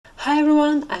Hi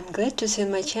everyone, I'm glad to see you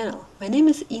on my channel. My name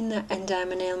is Inna and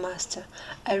I'm a nail master.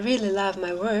 I really love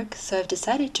my work, so I've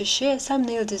decided to share some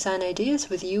nail design ideas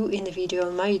with you in a video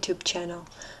on my YouTube channel.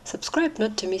 Subscribe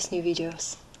not to miss new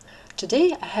videos.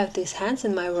 Today I have these hands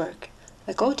in my work.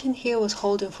 The coating here was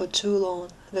holding for too long.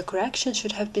 The correction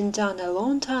should have been done a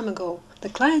long time ago. The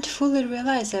client fully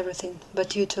realized everything, but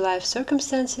due to life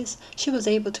circumstances, she was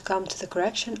able to come to the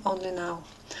correction only now.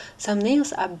 Some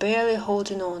nails are barely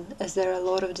holding on, as there are a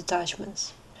lot of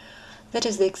detachments. That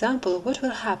is the example of what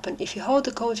will happen if you hold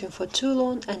the coating for too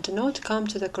long and do not come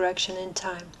to the correction in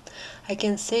time. I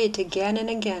can say it again and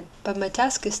again, but my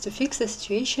task is to fix the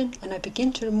situation and I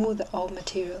begin to remove the old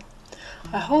material.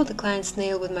 I hold the client's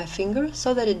nail with my finger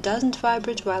so that it doesn't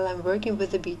vibrate while I'm working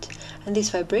with the bead, and this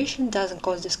vibration doesn't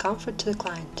cause discomfort to the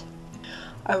client.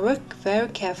 I work very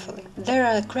carefully. There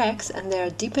are cracks and they are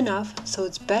deep enough, so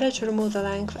it's better to remove the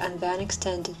length and then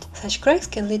extend it. Such cracks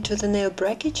can lead to the nail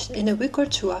breakage in a week or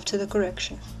two after the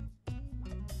correction.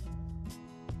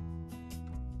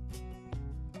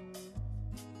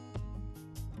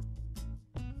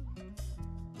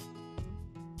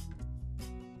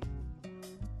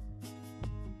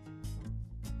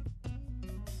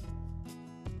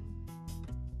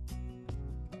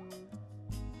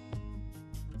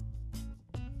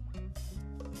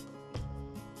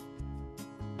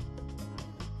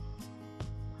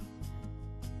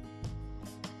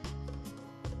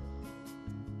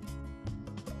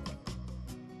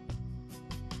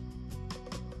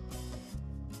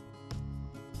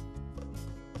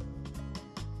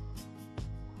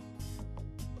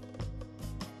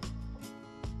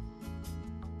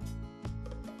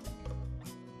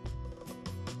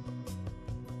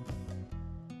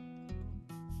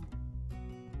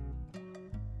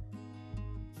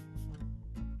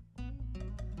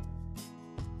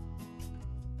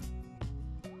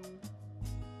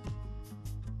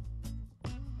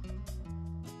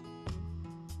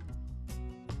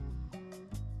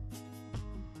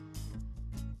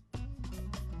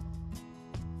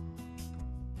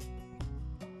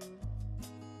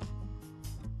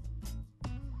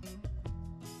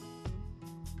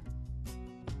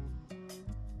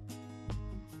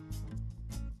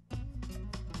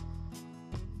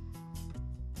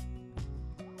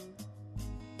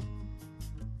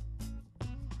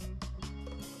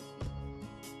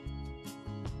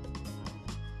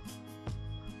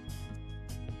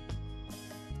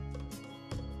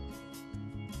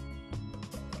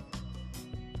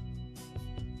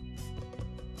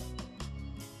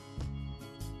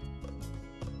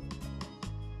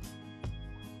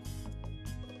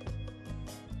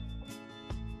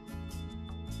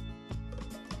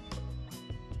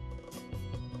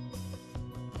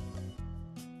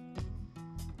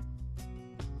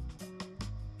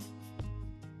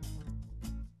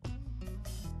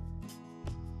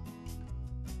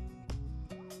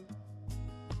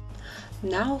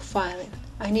 Now filing.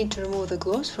 I need to remove the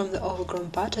gloss from the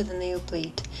overgrown part of the nail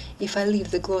plate. If I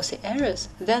leave the glossy areas,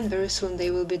 then very soon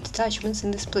there will be detachments in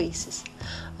these places.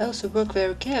 I also work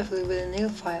very carefully with a nail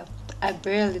file. I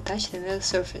barely touch the nail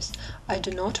surface. I do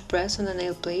not press on the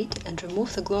nail plate and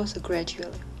remove the gloss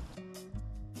gradually.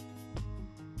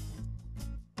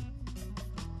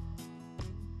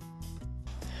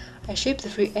 I shape the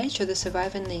free edge of the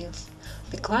surviving nails.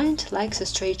 The client likes a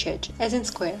straight edge, as in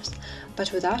squares,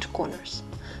 but without corners.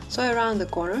 So I round the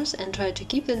corners and try to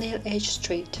keep the nail edge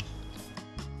straight.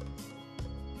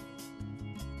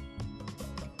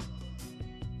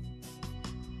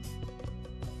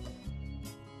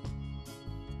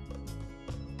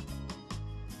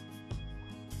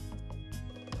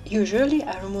 Usually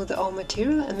I remove the old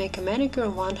material and make a manicure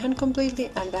on one hand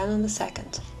completely and then on the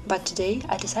second. But today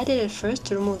I decided at first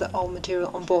to remove the old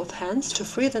material on both hands to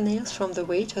free the nails from the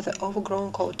weight of the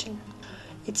overgrown coating.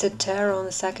 It's a terror on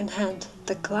the second hand.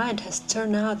 The client has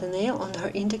torn out the nail on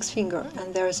her index finger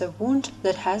and there is a wound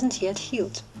that hasn't yet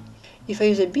healed. If I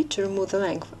use a bead to remove the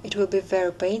length, it will be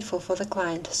very painful for the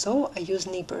client, so I use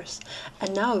nippers.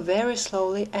 And now very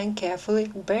slowly and carefully,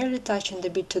 barely touching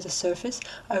the bead to the surface,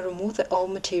 I remove the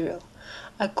old material.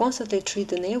 I constantly treat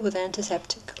the nail with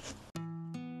antiseptic.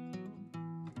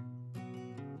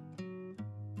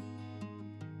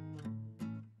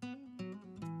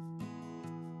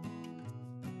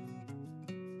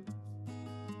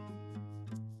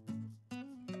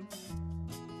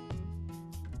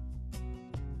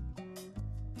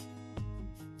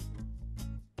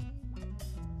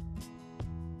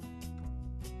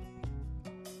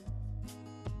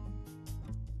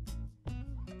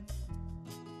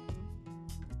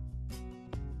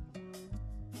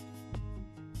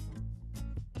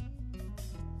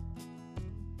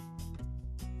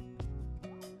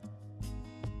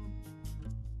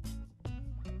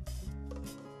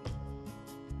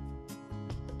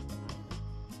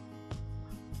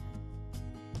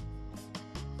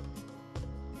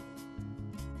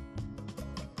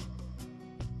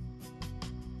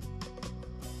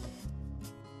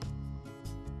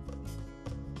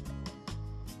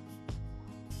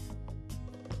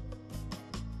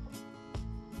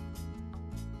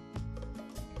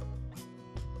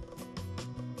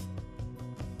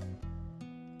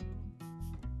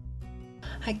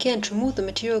 I can't remove the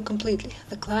material completely,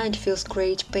 the client feels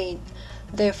great pain.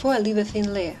 Therefore I leave a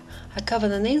thin layer. I cover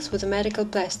the nails with a medical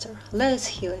plaster, less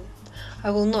healing. I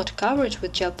will not cover it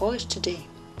with gel polish today.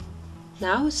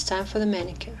 Now it's time for the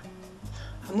manicure.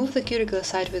 I move the cuticle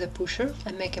aside with a pusher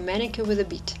and make a manicure with a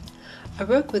bead. I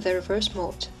work with the reverse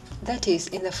mode. That is,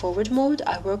 in the forward mode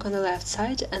I work on the left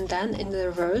side, and then in the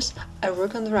reverse I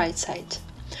work on the right side.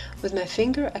 With my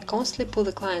finger I constantly pull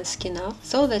the client's skin out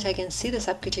so that I can see the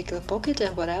subcuticular pocket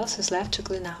and what else is left to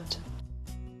clean out.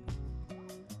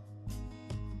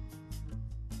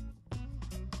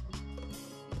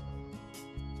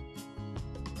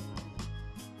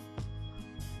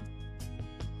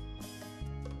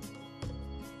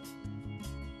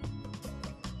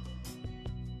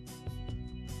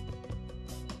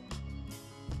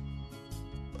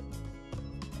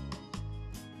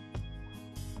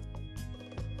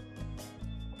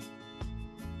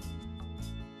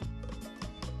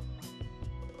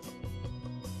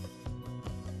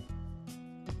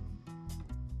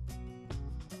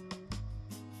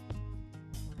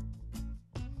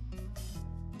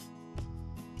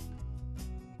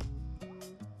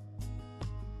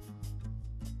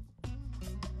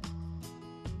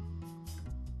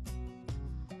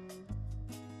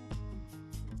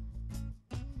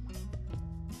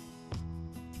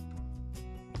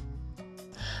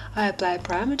 I apply a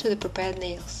primer to the prepared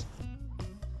nails.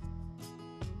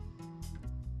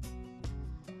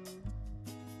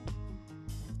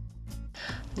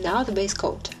 Now the base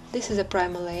coat. This is a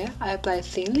primer layer. I apply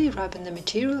thinly, rubbing the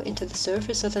material into the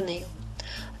surface of the nail.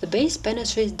 The base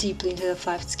penetrates deeply into the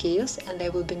fluffed scales and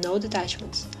there will be no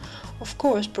detachments. Of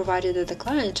course, provided that the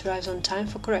client arrives on time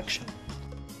for correction.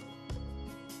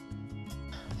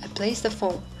 I place the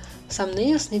foam. Some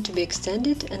nails need to be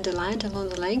extended and aligned along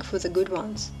the length with the good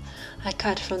ones. I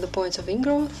cut from the points of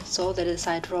ingrowth so that the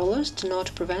side rollers do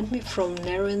not prevent me from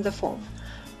narrowing the foam.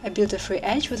 I build a free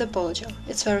edge with a polygel.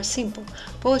 It's very simple.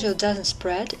 Polygel doesn't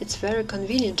spread, it's very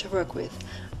convenient to work with.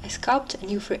 I sculpt a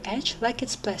new free edge like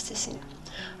it's plasticine.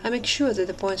 I make sure that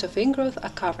the points of ingrowth are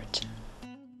covered.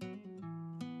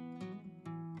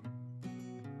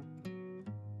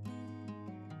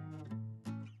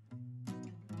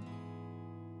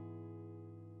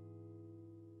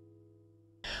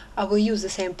 I will use the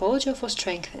same polygel for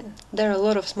strengthening. There are a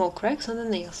lot of small cracks on the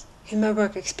nails. In my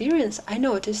work experience, I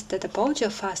noticed that the polygel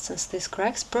fastens these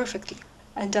cracks perfectly,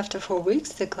 and after 4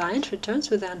 weeks the client returns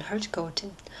with the unhurt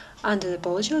coating. Under the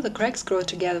polygel, the cracks grow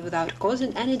together without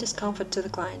causing any discomfort to the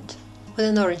client. With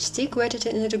an orange stick wetted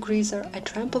in a degreaser, I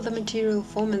trample the material,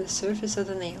 forming the surface of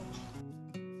the nail.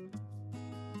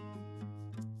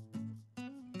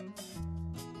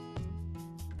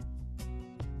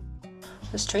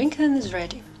 The strengthening is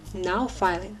ready. Now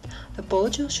filing. The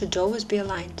polygel should always be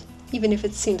aligned. Even if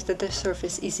it seems that the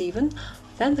surface is even,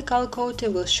 then the color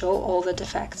coating will show all the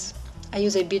defects. I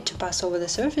use a bead to pass over the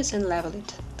surface and level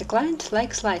it. The client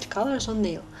likes light colors on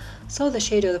nail, so the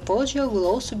shade of the polygel will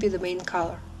also be the main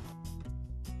color.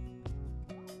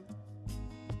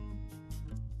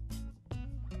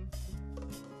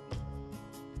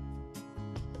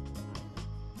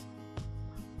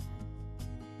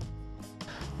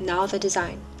 Now the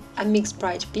design. I mix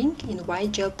bright pink in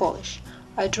white gel polish.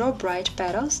 I draw bright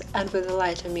petals and with a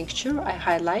lighter mixture I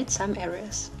highlight some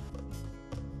areas.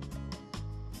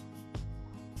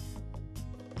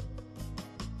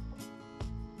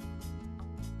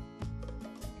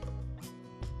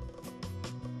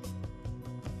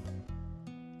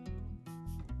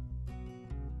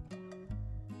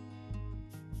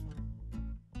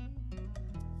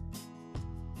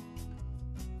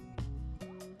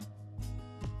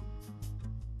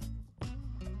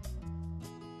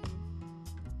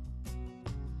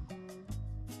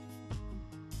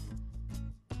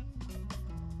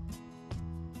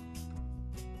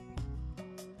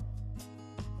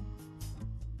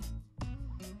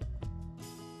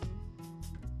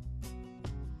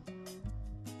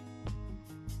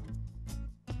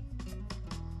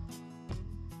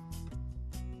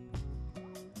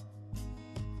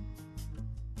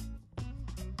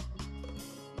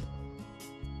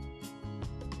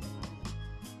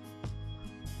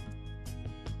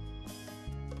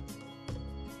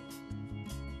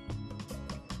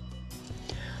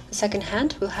 The second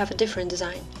hand will have a different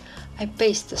design. I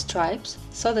paste the stripes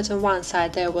so that on one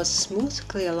side there was a smooth,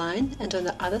 clear line and on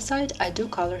the other side I do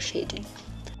color shading.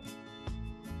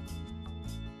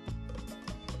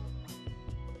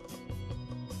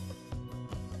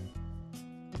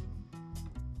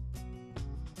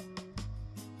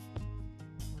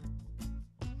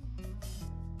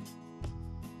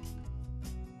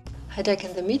 I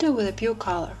darken the middle with a pure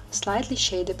color, slightly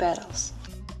shade the petals.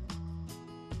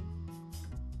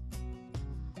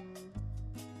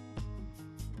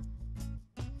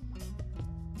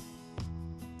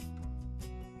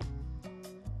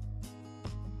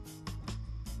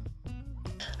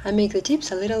 I make the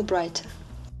tips a little brighter.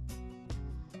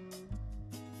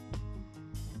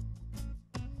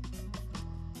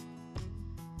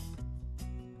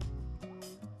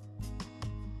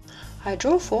 I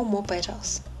draw 4 more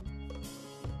petals.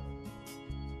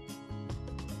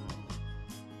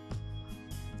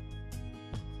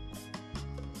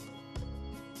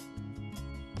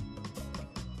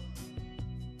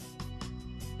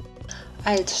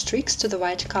 I add streaks to the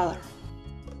white color.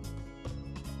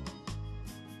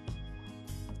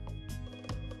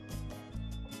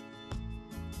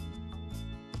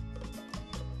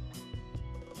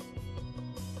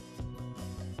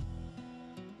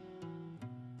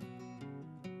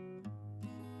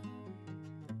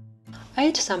 I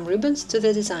add some ribbons to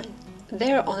the design.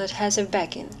 They're on adhesive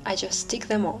backing, I just stick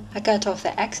them on. I cut off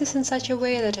the axis in such a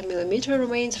way that a millimeter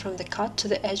remains from the cut to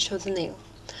the edge of the nail.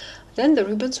 Then the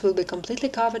ribbons will be completely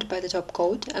covered by the top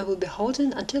coat and will be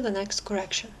holding until the next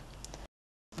correction.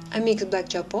 I mix black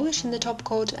gel polish in the top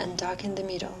coat and darken the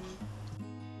middle.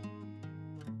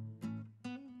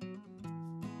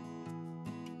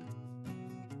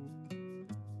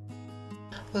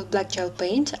 With black gel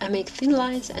paint, I make thin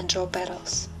lines and draw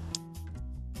petals.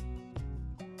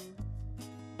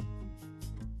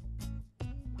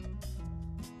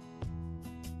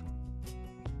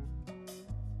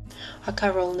 I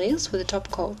cover all nails with the top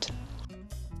coat.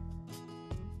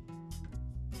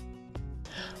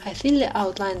 I thinly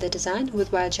outline the design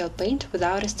with white gel paint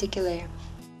without a sticky layer.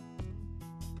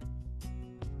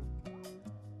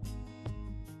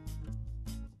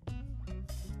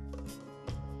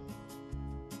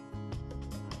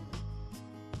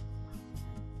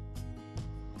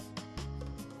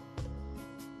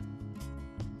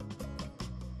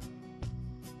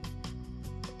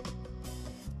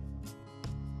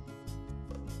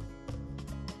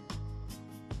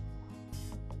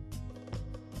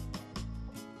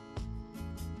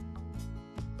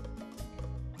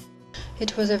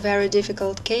 It was a very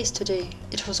difficult case today.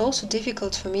 It was also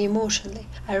difficult for me emotionally.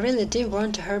 I really did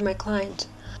want to hurt my client.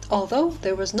 Although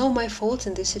there was no my fault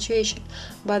in this situation,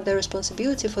 but the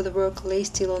responsibility for the work lay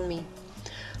still on me.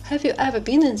 Have you ever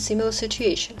been in a similar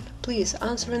situation? Please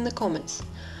answer in the comments.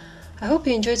 I hope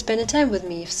you enjoyed spending time with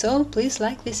me. If so, please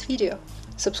like this video.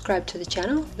 Subscribe to the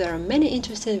channel, there are many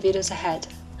interesting videos ahead.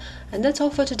 And that's all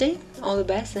for today. All the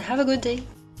best and have a good day!